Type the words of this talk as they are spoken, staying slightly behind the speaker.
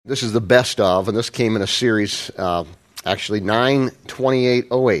This is the best of, and this came in a series, actually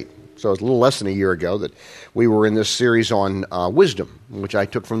 9/28/08. So it's a little less than a year ago that we were in this series on wisdom, which I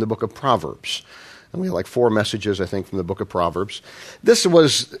took from the book of Proverbs. And we had like 4 messages, I think, from the book of Proverbs. This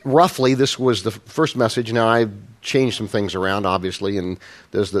was the first message. Now, I've changed some things around, obviously, and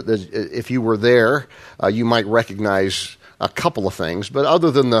if you were there, you might recognize a couple of things. But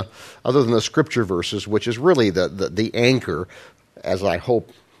other than the scripture verses, which is really the anchor, as I hope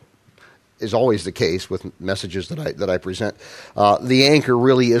is always the case with messages that I present, the anchor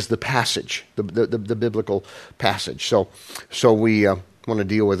really is the passage, the biblical passage. So we want to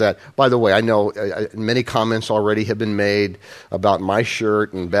deal with that. By the way, I know many comments already have been made about my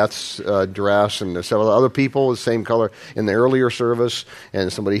shirt and Beth's dress and several other people the same color in the earlier service,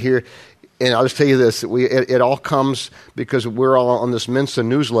 and somebody here. And I'll just tell you this: it all comes because we're all on this Mensa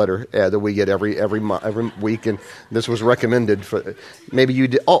newsletter that we get every week, and this was recommended for. Maybe you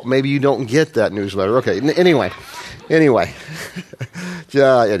did. Oh, maybe you don't get that newsletter. Okay. Anyway,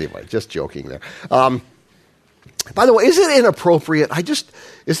 just joking there. By the way, is it inappropriate?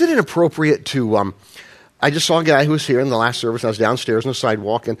 Is it inappropriate to? I just saw a guy who was here in the last service. I was downstairs on the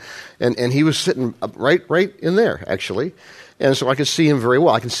sidewalk, and he was sitting right in there actually, and so I could see him very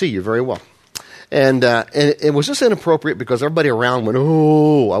well. I can see you very well. And it was just inappropriate because everybody around went,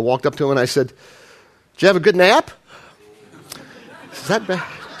 oh. I walked up to him and I said, "Did you have a good nap?" Is that bad?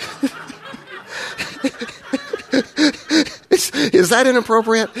 Is that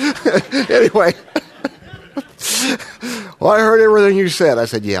inappropriate? Anyway. Well, I heard everything you said. I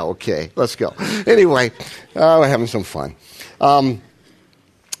said, yeah, okay, let's go. Anyway, we're having some fun. I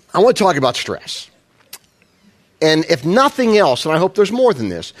want to talk about stress. And if nothing else, and I hope there's more than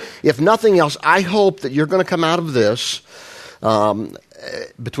this, if nothing else, I hope that you're going to come out of this and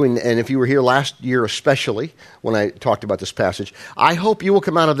if you were here last year especially, when I talked about this passage, I hope you will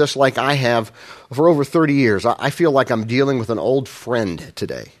come out of this like I have for over 30 years. I feel like I'm dealing with an old friend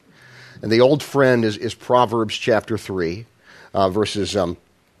today. And the old friend is Proverbs chapter 3, verses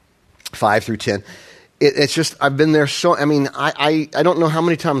 5 through 10. It's just, I've been there I don't know how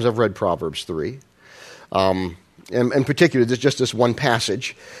many times I've read Proverbs 3. In particular, there's just this one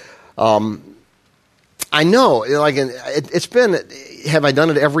passage. I know, like, it's been, have I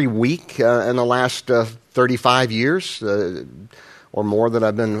done it every week in the last 35 years or more that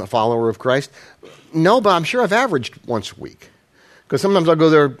I've been a follower of Christ? No, but I'm sure I've averaged once a week. Because sometimes I'll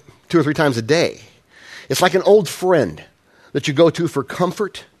go there 2 or 3 times a day. It's like an old friend that you go to for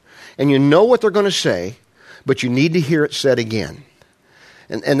comfort, and you know what they're going to say, but you need to hear it said again.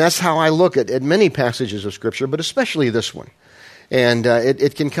 And that's how I look at many passages of Scripture, but especially this one. And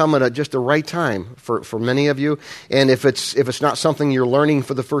it can come at just the right time for many of you. And if it's not something you're learning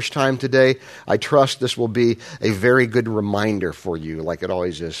for the first time today, I trust this will be a very good reminder for you, like it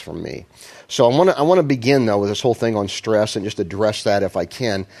always is for me. So I want to begin though with this whole thing on stress and just address that if I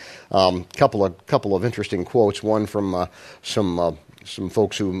can. Couple of interesting quotes. One from some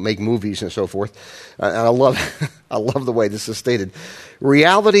folks who make movies and so forth. And I love the way this is stated.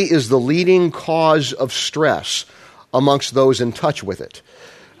 Reality is the leading cause of stress amongst those in touch with it.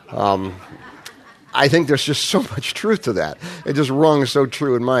 I think there's just so much truth to that. It just rung so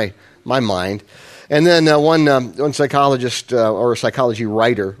true in my mind. And then one psychologist or a psychology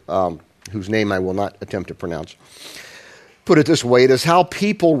writer, whose name I will not attempt to pronounce, put it this way: it is how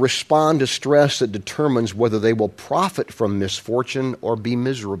people respond to stress that determines whether they will profit from misfortune or be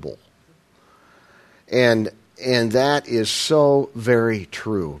miserable. And that is so very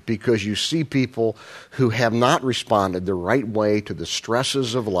true, because you see people who have not responded the right way to the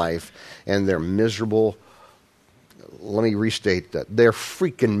stresses of life, and they're miserable. Let me restate that. They're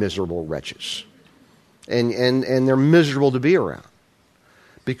freaking miserable wretches. And they're miserable to be around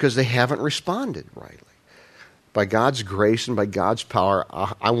because they haven't responded rightly. By God's grace and by God's power,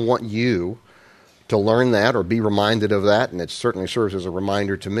 I want you to learn that or be reminded of that, and it certainly serves as a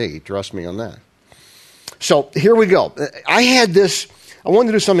reminder to me. Trust me on that. So here we go. I wanted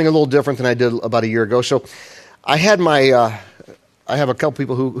to do something a little different than I did about a year ago. So I had I have a couple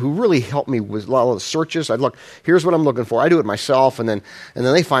people who really helped me with a lot of the searches. I'd look, here's what I'm looking for. I do it myself, and then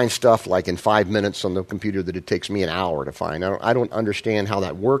they find stuff like in 5 minutes on the computer that it takes me an hour to find. I don't understand how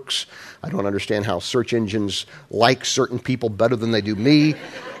that works. I don't understand how search engines like certain people better than they do me.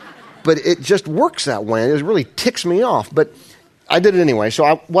 But it just works that way. It really ticks me off. But I did it anyway.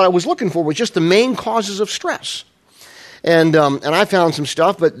 So what I was looking for was just the main causes of stress. And I found some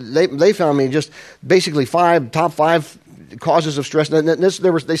stuff, but they found me just basically top five causes of stress. And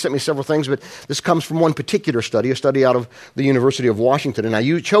they sent me several things, but this comes from one particular study, a study out of the University of Washington. And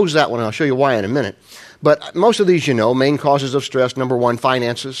I chose that one, and I'll show you why in a minute. But most of these, main causes of stress. Number one,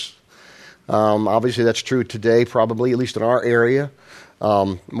 finances. Obviously, that's true today, probably, at least in our area,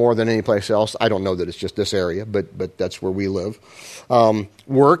 more than any place else. I don't know that it's just this area, but that's where we live.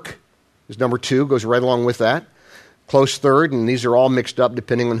 Work is number two, goes right along with that. Close third, and these are all mixed up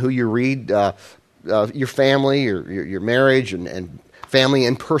depending on who you read. Your family, your marriage, and family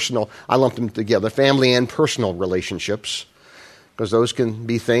and personal. I lump them together, family and personal relationships, because those can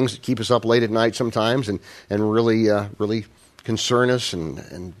be things that keep us up late at night sometimes and really concern us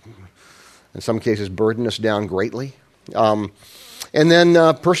and in some cases burden us down greatly. And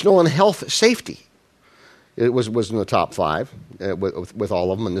then personal and health safety. It was in the top five with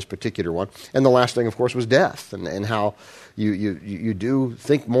all of them in this particular one. And the last thing, of course, was death and how you do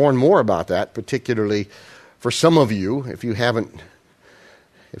think more and more about that, particularly for some of you, if you haven't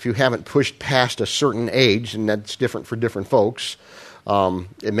pushed past a certain age, and that's different for different folks.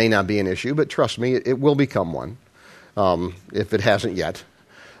 It may not be an issue, but trust me, it will become one if it hasn't yet.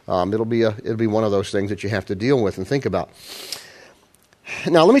 It'll be one of those things that you have to deal with and think about.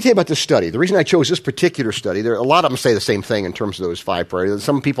 Now, let me tell you about this study. The reason I chose this particular study, a lot of them say the same thing in terms of those five priorities.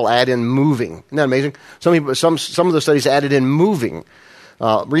 Some people add in moving. Isn't that amazing? Some of the studies added in moving,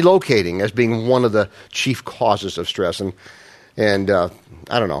 relocating as being one of the chief causes of stress. And I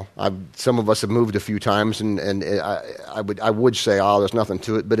don't know. Some of us have moved a few times, and I would say, there's nothing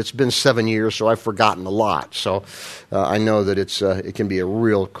to it. But it's been 7 years, so I've forgotten a lot. So I know that it can be a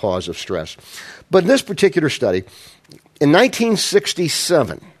real cause of stress. But in this particular study, in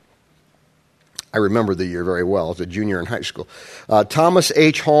 1967, I remember the year very well as a junior in high school, Thomas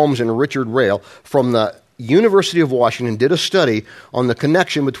H. Holmes and Richard Rale from the University of Washington did a study on the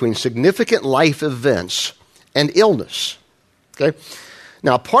connection between significant life events and illness. Okay?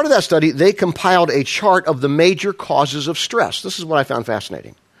 Now, part of that study, they compiled a chart of the major causes of stress. This is what I found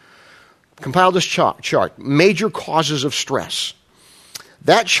fascinating. Compiled this chart, major causes of stress.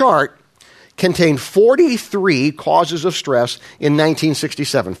 That chart contained 43 causes of stress in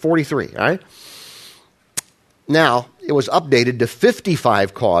 1967. 43, all right? Now, it was updated to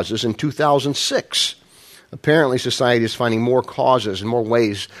 55 causes in 2006. Apparently, society is finding more causes and more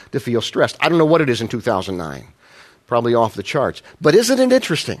ways to feel stressed. I don't know what it is in 2009. Probably off the charts. But isn't it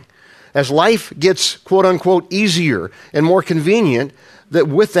interesting? As life gets, quote unquote, easier and more convenient, that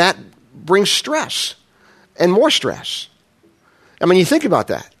with that brings stress and more stress. I mean, you think about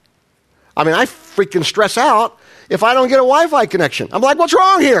that. I mean, I freaking stress out if I don't get a Wi-Fi connection. I'm like, what's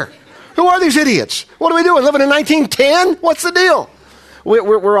wrong here? Who are these idiots? What are we doing? Living in 1910? What's the deal?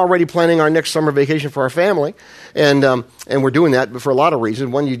 We're already planning our next summer vacation for our family, and we're doing that for a lot of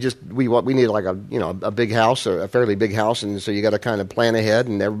reasons. One, we need like a big house, a fairly big house, and so you got to kind of plan ahead.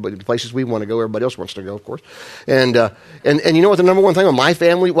 And the places we want to go, everybody else wants to go, of course. And you know what the number one thing with my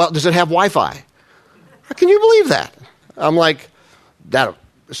family? Well, does it have Wi-Fi? How can you believe that? I'm like, that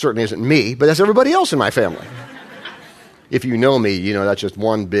certainly isn't me, but that's everybody else in my family. If you know me, you know that's just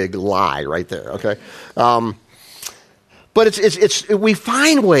one big lie right there. Okay. But we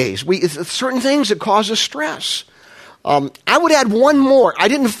find ways. It's certain things that cause us stress. I would add one more. I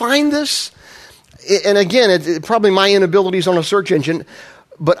didn't find this, and again, it's probably my inabilities on a search engine.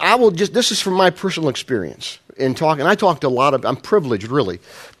 But this is from my personal experience in talking. I talk to a lot of. I'm privileged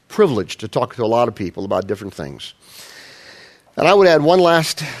to talk to a lot of people about different things. And I would add one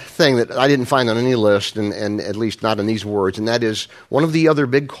last thing that I didn't find on any list, and at least not in these words, and that is one of the other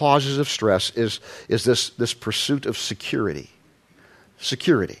big causes of stress is this pursuit of security.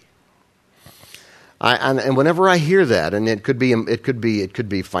 Security. And whenever I hear that, and it could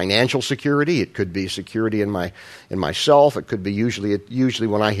be financial security, it could be security in myself, it could be usually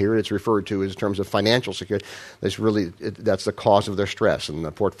when I hear it, it's referred to as in terms of financial security. That's the cause of their stress, and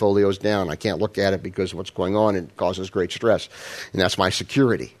the portfolio's down. I can't look at it because of what's going on. It causes great stress, and that's my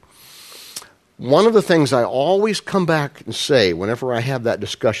security. One of the things I always come back and say whenever I have that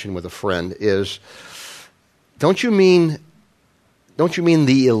discussion with a friend is, don't you mean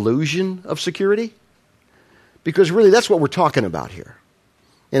the illusion of security? Because really, that's what we're talking about here.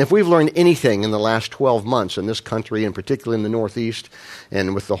 And if we've learned anything in the last 12 months in this country, and particularly in the Northeast,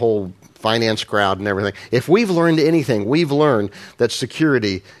 and with the whole finance crowd and everything, if we've learned anything, we've learned that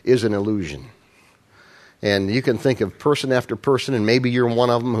security is an illusion. And you can think of person after person, and maybe you're one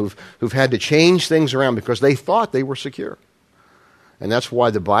of them who've had to change things around because they thought they were secure. And that's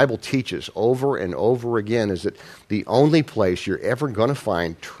why the Bible teaches over and over again is that the only place you're ever going to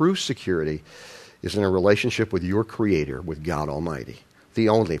find true security is in a relationship with your Creator, with God Almighty. The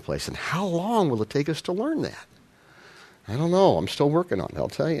only place. And how long will it take us to learn that? I don't know. I'm still working on it, I'll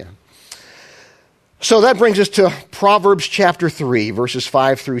tell you. So that brings us to Proverbs chapter 3, verses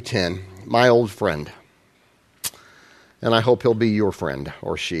 5 through 10. My old friend. And I hope he'll be your friend,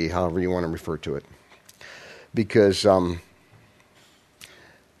 or she, however you want to refer to it. Because, I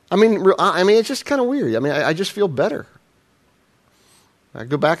mean, it's just kind of weird. I mean, I just feel better. I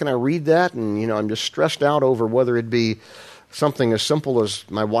go back and I read that, and, I'm just stressed out over whether it be something as simple as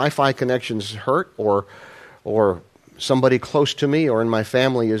my Wi-Fi connection's hurt, or somebody close to me or in my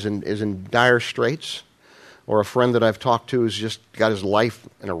family is in dire straits, or a friend that I've talked to has just got his life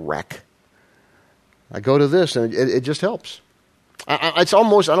in a wreck. I go to this, and it just helps. It's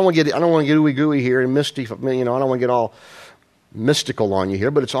almost, I don't want to get ooey gooey here and misty. I don't want to get all mystical on you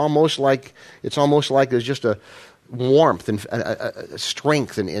here, but it's almost like there's just a warmth and a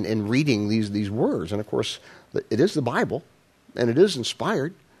strength in reading these words. And of course, it is the Bible, and it is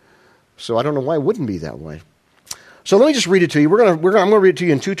inspired. So I don't know why it wouldn't be that way. So let me just read it to you. I'm going to read it to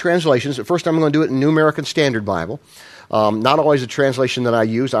you in two translations. At first, I'm going to do it in New American Standard Bible. Not always a translation that I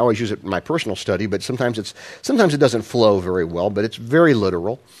use. I always use it in my personal study, but sometimes it doesn't flow very well, but it's very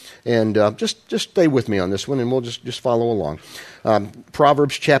literal. And just stay with me on this one, and we'll just follow along.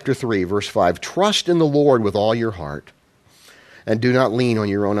 Proverbs chapter 3, verse 5. Trust in the Lord with all your heart, and do not lean on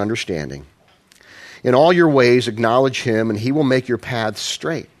your own understanding. In all your ways acknowledge him, and he will make your paths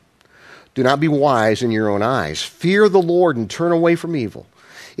straight. Do not be wise in your own eyes. Fear the Lord and turn away from evil.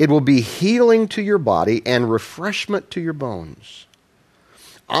 It will be healing to your body and refreshment to your bones.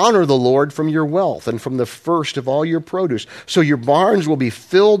 Honor the Lord from your wealth and from the first of all your produce, so your barns will be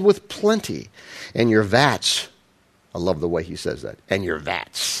filled with plenty, and your vats, I love the way he says that, and your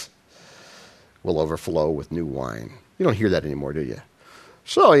vats will overflow with new wine. You don't hear that anymore, do you?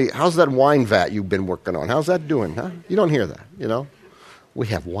 So, how's that wine vat you've been working on? How's that doing? Huh? You don't hear that, We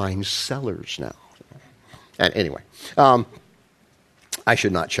have wine cellars now. And anyway, I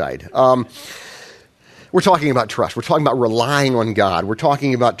should not chide. We're talking about trust. We're talking about relying on God. We're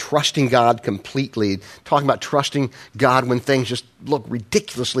talking about trusting God completely. Talking about trusting God when things just look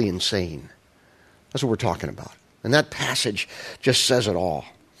ridiculously insane. That's what we're talking about. And that passage just says it all.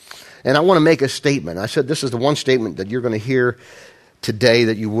 And I want to make a statement. I said this is the one statement that you're going to hear today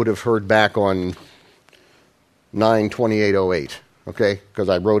that you would have heard back on 9/28/08. Okay, because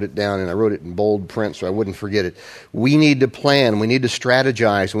I wrote it down, and I wrote it in bold print so I wouldn't forget it. We need to plan, we need to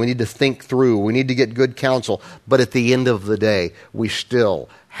strategize, we need to think through, we need to get good counsel. But at the end of the day, we still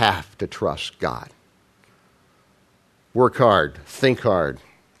have to trust God. Work hard, think hard,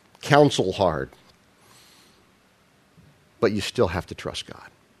 counsel hard. But you still have to trust God.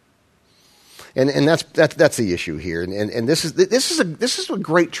 And that's the issue here. And this is a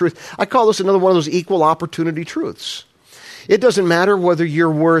great truth. I call this another one of those equal opportunity truths. It doesn't matter whether you're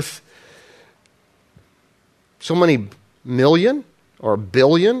worth so many million or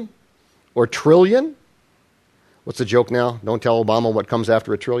billion or trillion. What's the joke now? Don't tell Obama what comes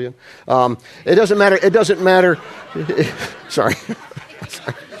after a trillion. It doesn't matter. It doesn't matter. Sorry.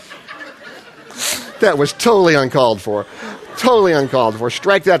 That was totally uncalled for. Totally uncalled for.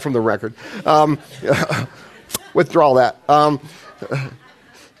 Strike that from the record. Withdraw that.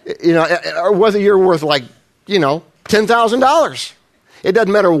 Or whether you're worth $10,000. It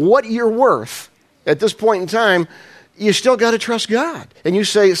doesn't matter what you're worth. At this point in time, you still got to trust God. And you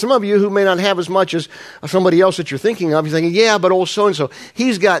say, some of you who may not have as much as somebody else that you're thinking of, you're thinking, yeah, but old so-and-so,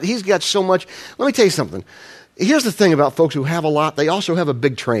 he's got so much. Let me tell you something. Here's the thing about folks who have a lot. They also have a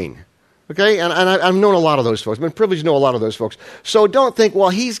big train. Okay? And I've known a lot of those folks. I've been privileged to know a lot of those folks. So don't think, well,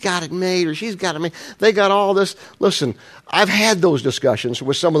 he's got it made or she's got it made. They got all this. Listen, I've had those discussions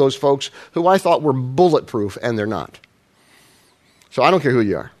with some of those folks who I thought were bulletproof, and they're not. So I don't care who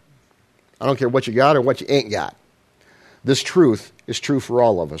you are. I don't care what you got or what you ain't got. This truth is true for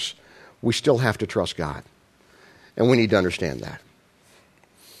all of us. We still have to trust God. And we need to understand that.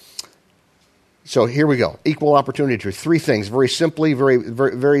 So here we go. Equal opportunity truth. Three things, very simply,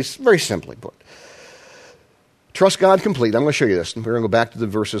 very simply put. Trust God completely. I'm going to show you this. We're going to go back to the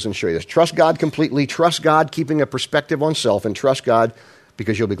verses and show you this. Trust God completely. Trust God keeping a perspective on self. And trust God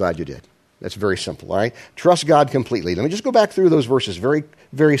because you'll be glad you did. That's very simple, all right? Trust God completely. Let me just go back through those verses very,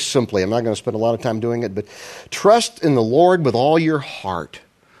 very simply. I'm not going to spend a lot of time doing it, but trust in the Lord with all your heart.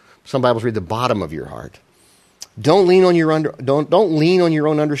 Some Bibles read the bottom of your heart. Don't lean on your own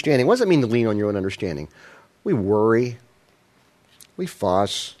understanding. What does it mean to lean on your own understanding? We worry. We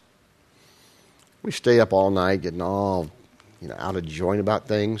fuss. We stay up all night getting all out of joint about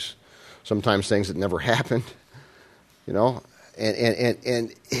things. Sometimes things that never happened.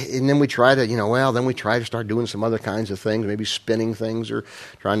 And then we try to, then we try to start doing some other kinds of things, maybe spinning things or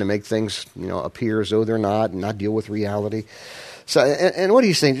trying to make things, appear as though they're not and not deal with reality. So, and what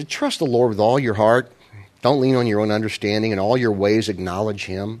he's saying, trust the Lord with all your heart. Don't lean on your own understanding. In all your ways acknowledge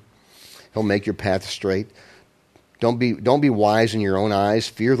Him. He'll make your path straight. Don't be wise in your own eyes.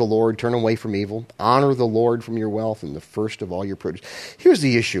 Fear the Lord. Turn away from evil. Honor the Lord from your wealth and the first of all your produce. Here's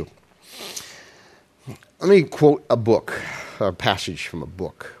the issue. Let me quote a passage from a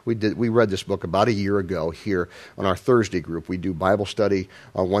book. We read this book about a year ago here on our Thursday group. We do Bible study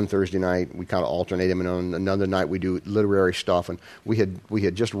on one Thursday night. We kind of alternate them, and on another night we do literary stuff. And we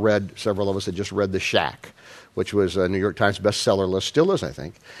had just read, several of us had just read The Shack, which was a New York Times bestseller list, still is, I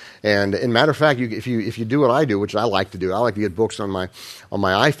think. And in matter of fact, if you do what I do, which I like to do, I like to get books on my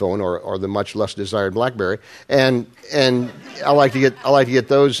iPhone or the much less desired BlackBerry, and I like to get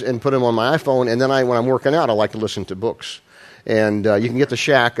those and put them on my iPhone. And then when I'm working out, I like to listen to books. And you can get The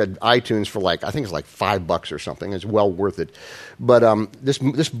Shack at iTunes for I think it's like $5 or something. It's well worth it. But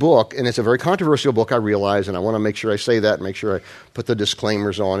this book, and it's a very controversial book, I realize, and I want to make sure I say that, and make sure I put the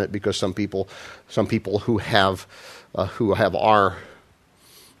disclaimers on it, because some people who have our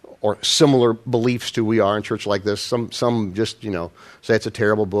or similar beliefs to we are in church like this, some just say it's a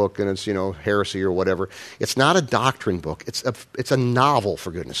terrible book and it's heresy or whatever. It's not a doctrine book. It's a novel,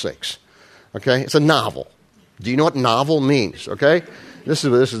 for goodness sakes. Okay, it's a novel. Do you know what novel means? Okay, this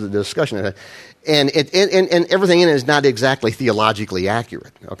is the discussion, and everything in it is not exactly theologically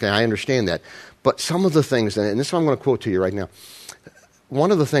accurate. Okay, I understand that, but some of the things, and this is what I'm going to quote to you right now.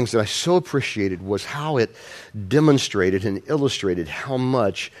 One of the things that I so appreciated was how it demonstrated and illustrated how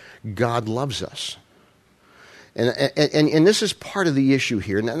much God loves us. And this is part of the issue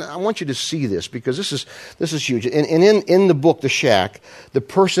here. And I want you to see this, because this is huge. And in the book, The Shack, the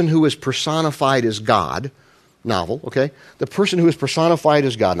person who is personified as God, novel, okay? The person who is personified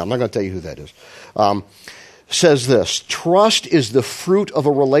as God, and I'm not going to tell you who that is, says this: trust is the fruit of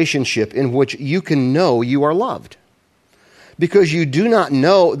a relationship in which you can know you are loved. Because you do not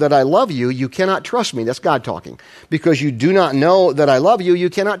know that I love you, you cannot trust me. That's God talking. Because you do not know that I love you, you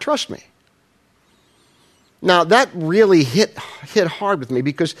cannot trust me. Now, that really hit hard with me,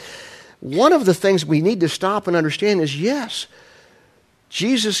 because one of the things we need to stop and understand is, yes,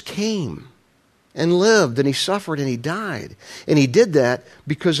 Jesus came and lived, and He suffered, and He died. And He did that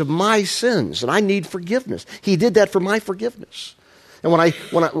because of my sins, and I need forgiveness. He did that for my forgiveness. And when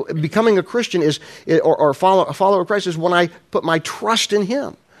I becoming a Christian or a follower of Christ is when I put my trust in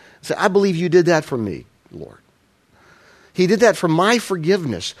Him. Say, I believe you did that for me, Lord. He did that for my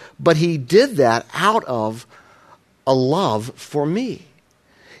forgiveness, but He did that out of a love for me.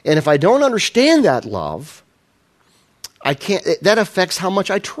 And if I don't understand that love, that affects how much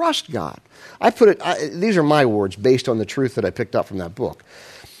I trust God. These are my words based on the truth that I picked up from that book.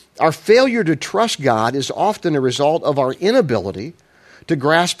 Our failure to trust God is often a result of our inability to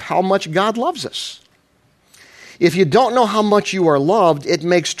grasp how much God loves us. If you don't know how much you are loved, it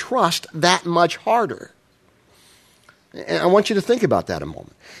makes trust that much harder. And I want you to think about that a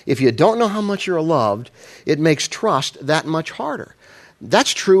moment. If you don't know how much you're loved, it makes trust that much harder.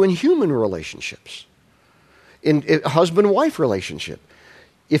 That's true in human relationships, in a husband-wife relationship.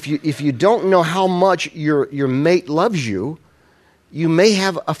 If you don't know how much your mate loves you, you may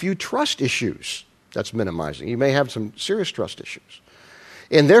have a few trust issues. That's minimizing. You may have some serious trust issues.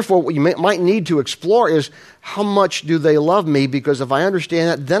 And therefore, what you might need to explore is, how much do they love me? Because if I understand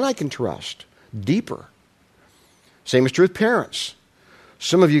that, then I can trust deeper. Same is true with parents.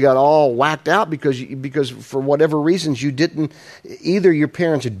 Some of you got all whacked out because for whatever reasons either your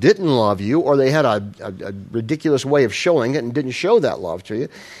parents didn't love you, or they had a ridiculous way of showing it and didn't show that love to you.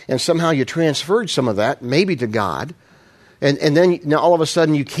 And somehow you transferred some of that, maybe to God. And then now all of a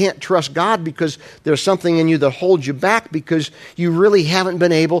sudden you can't trust God because there's something in you that holds you back, because you really haven't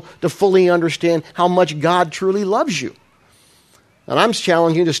been able to fully understand how much God truly loves you. And I'm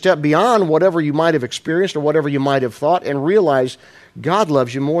challenging you to step beyond whatever you might have experienced or whatever you might have thought, and realize God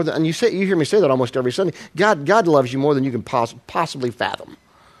loves you more than, and you hear me say that almost every Sunday, God loves you more than you can possibly fathom.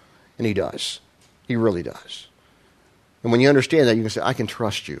 And He does. He really does. And when you understand that, you can say, I can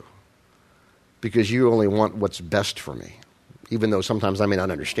trust you because you only want what's best for me, even though sometimes I may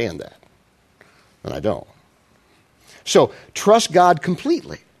not understand that. And I don't. So, trust God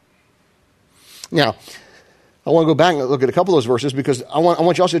completely. Now, I want to go back and look at a couple of those verses, because I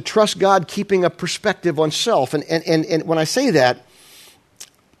want you also to trust God, keeping a perspective on self. And when I say that,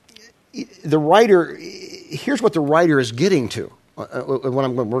 the writer, here's what the writer is getting to. We're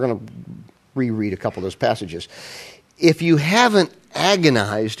going to reread a couple of those passages. If you haven't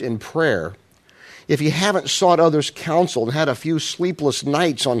agonized in prayer, if you haven't sought others' counsel and had a few sleepless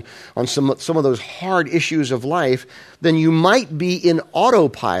nights on some of those hard issues of life, then you might be in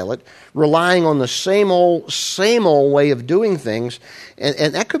autopilot, relying on the same old way of doing things,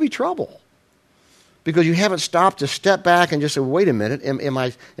 and that could be trouble. Because you haven't stopped to step back and just say, wait a minute, am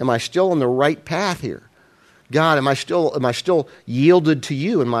I still on the right path here? God, am I still yielded to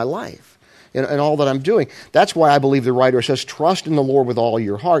you in my life and all that I'm doing? That's why I believe the writer says, trust in the Lord with all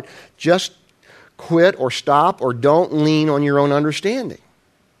your heart. Just quit or stop or don't lean on your own understanding.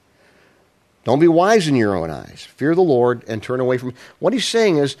 Don't be wise in your own eyes. Fear the Lord and turn away from... What he's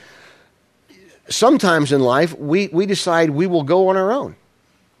saying is, sometimes in life, we decide we will go on our own.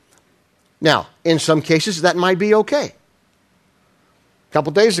 Now, in some cases, that might be okay. A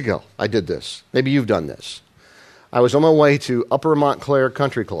couple days ago, I did this. Maybe you've done this. I was on my way to Upper Montclair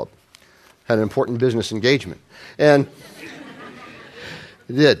Country Club. Had an important business engagement. And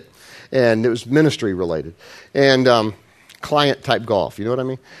it did. And it was ministry related. And client-type golf, you know what I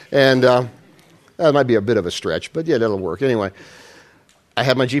mean? And that might be a bit of a stretch, but yeah, that'll work. Anyway, I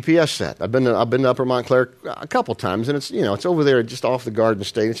had my GPS set. I've been to Upper Montclair a couple times, and it's over there just off the Garden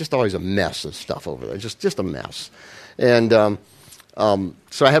State. It's just always a mess of stuff over there, just a mess. And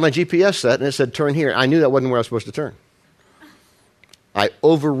so I had my GPS set, and it said, turn here. I knew that wasn't where I was supposed to turn. I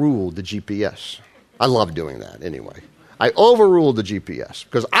overruled the GPS. I love doing that anyway. I overruled the GPS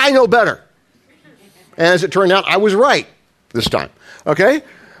because I know better. And as it turned out, I was right this time. Okay?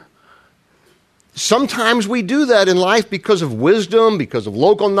 Sometimes we do that in life because of wisdom, because of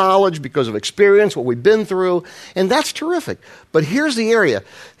local knowledge, because of experience, what we've been through, and that's terrific. But here's the area.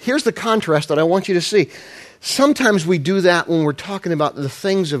 Here's the contrast that I want you to see. Sometimes we do that when we're talking about the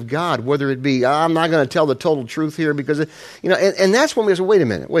things of God, whether it be, I'm not going to tell the total truth here because, and that's when we say, wait a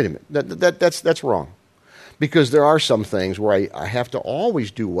minute, that's wrong. Because there are some things where I have to always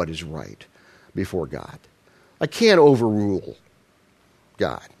do what is right before God. I can't overrule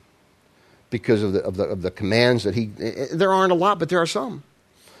God because of the commands that there aren't a lot, but there are some.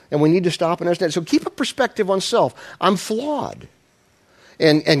 And we need to stop and understand. So keep a perspective on self. I'm flawed.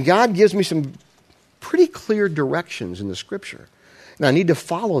 And God gives me some pretty clear directions in the Scripture. And I need to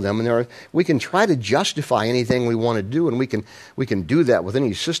follow them. And we can try to justify anything we want to do, and we can do that with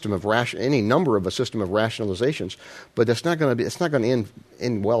any number of a system of rationalizations. But it's not going to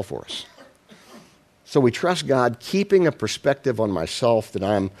end well for us. So we trust God, keeping a perspective on myself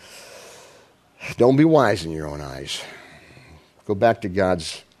that don't be wise in your own eyes. Go back to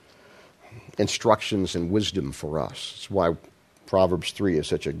God's instructions and wisdom for us. That's why Proverbs 3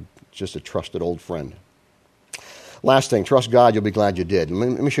 is just a trusted old friend. Last thing, trust God, you'll be glad you did.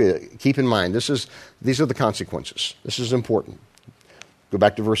 Let me show you. Keep in mind, these are the consequences. This is important. Go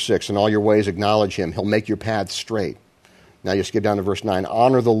back to verse 6. In all your ways acknowledge him. He'll make your paths straight. Now you skip down to verse 9.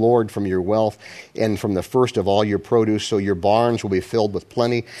 Honor the Lord from your wealth and from the first of all your produce, so your barns will be filled with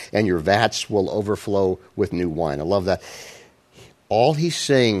plenty and your vats will overflow with new wine. I love that. All he's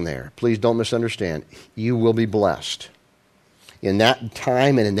saying there, please don't misunderstand, you will be blessed. In that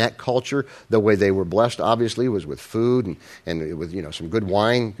time and in that culture, the way they were blessed, obviously, was with food and with some good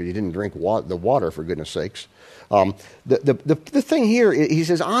wine, because you didn't drink the water, for goodness sakes. The thing here, he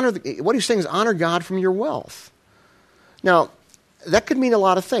says, what he's saying is honor God from your wealth. Now, that could mean a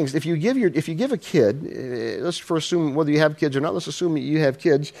lot of things. If you give a kid, let's assume whether you have kids or not, let's assume you have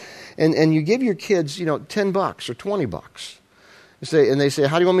kids, and you give your kids, $10 or $20. And they say,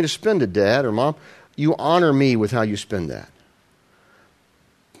 how do you want me to spend it, Dad or Mom? You honor me with how you spend that.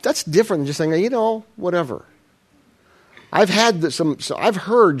 That's different than just saying, whatever. I've heard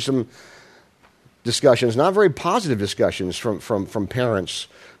some discussions, not very positive discussions, from parents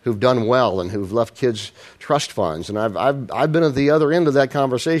who've done well and who've left kids trust funds, and I've been at the other end of that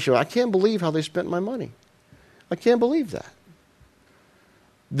conversation. I can't believe how they spent my money. I can't believe that.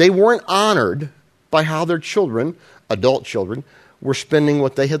 They weren't honored by how their children, adult children, were spending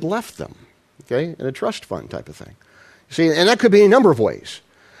what they had left them, okay, in a trust fund type of thing. See, and that could be a number of ways.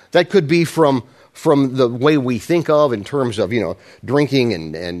 That could be from the way we think of in terms of, drinking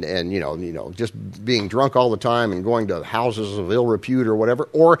and just being drunk all the time and going to houses of ill repute or whatever.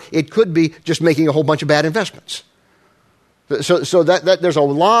 Or it could be just making a whole bunch of bad investments. So that there's a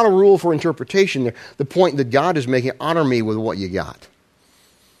lot of rule for interpretation there. The point that God is making, honor me with what you got.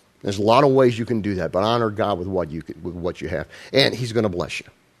 There's a lot of ways you can do that, but honor God with what you have. And he's going to bless you.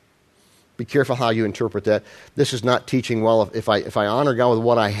 Be careful how you interpret that. This is not teaching, well, if I honor God with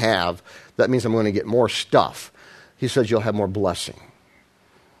what I have, that means I'm going to get more stuff. He says you'll have more blessing.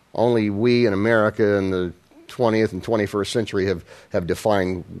 Only we in America in the 20th and 21st century have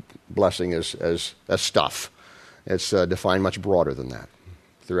defined blessing as stuff. It's defined much broader than that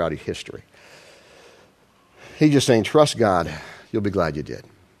throughout history. He's just saying, trust God. You'll be glad you did.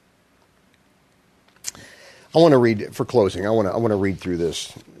 I want to read, for closing, I want to read through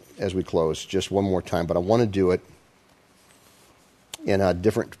this as we close just one more time, but I want to do it in a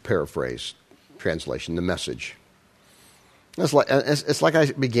different paraphrase translation, the Message. It's like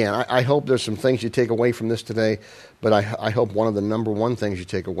I began. I hope there's some things you take away from this today, but I hope one of the number one things you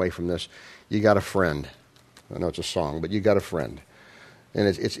take away from this, you got a friend. I know it's a song, but you got a friend. And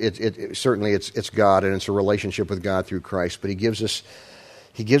it's certainly God, and it's a relationship with God through Christ, but He gives us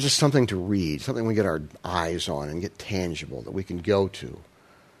something to read, something we get our eyes on and get tangible that we can go to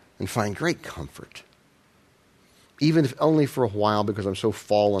and find great comfort. Even if only for a while, because I'm so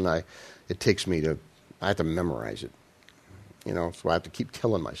fallen, I have to memorize it. So I have to keep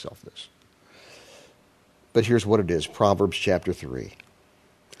telling myself this. But here's what it is, Proverbs chapter 3.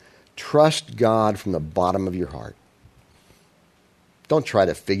 Trust God from the bottom of your heart. Don't try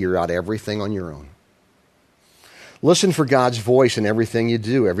to figure out everything on your own. Listen for God's voice in everything you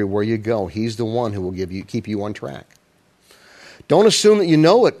do, everywhere you go. He's the one who will keep you on track. Don't assume that you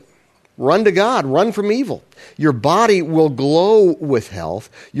know it. Run to God. Run from evil. Your body will glow with health.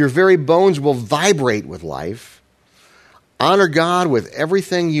 Your very bones will vibrate with life. Honor God with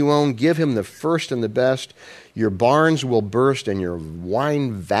everything you own. Give Him the first and the best. Your barns will burst and your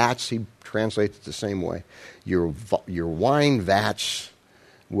wine vats, he translates it the same way, your wine vats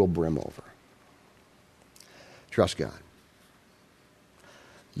will brim over. Trust God.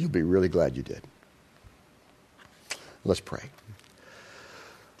 You'll be really glad you did. Let's pray.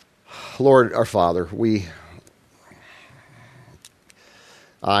 Lord, our Father,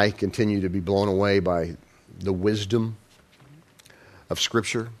 I continue to be blown away by the wisdom of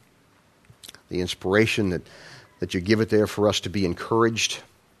Scripture, the inspiration that you give it there for us to be encouraged,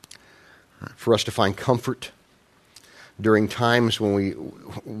 for us to find comfort during times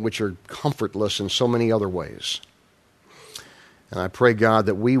which are comfortless in so many other ways. And I pray, God,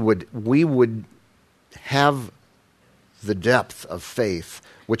 that we would have the depth of faith,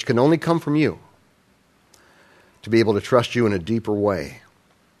 which can only come from you, to be able to trust you in a deeper way,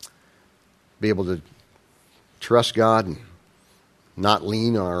 be able to trust God and not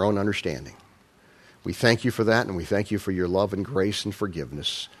lean on our own understanding. We thank you for that, and we thank you for your love and grace and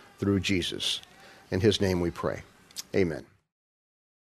forgiveness through Jesus. In His name we pray. Amen.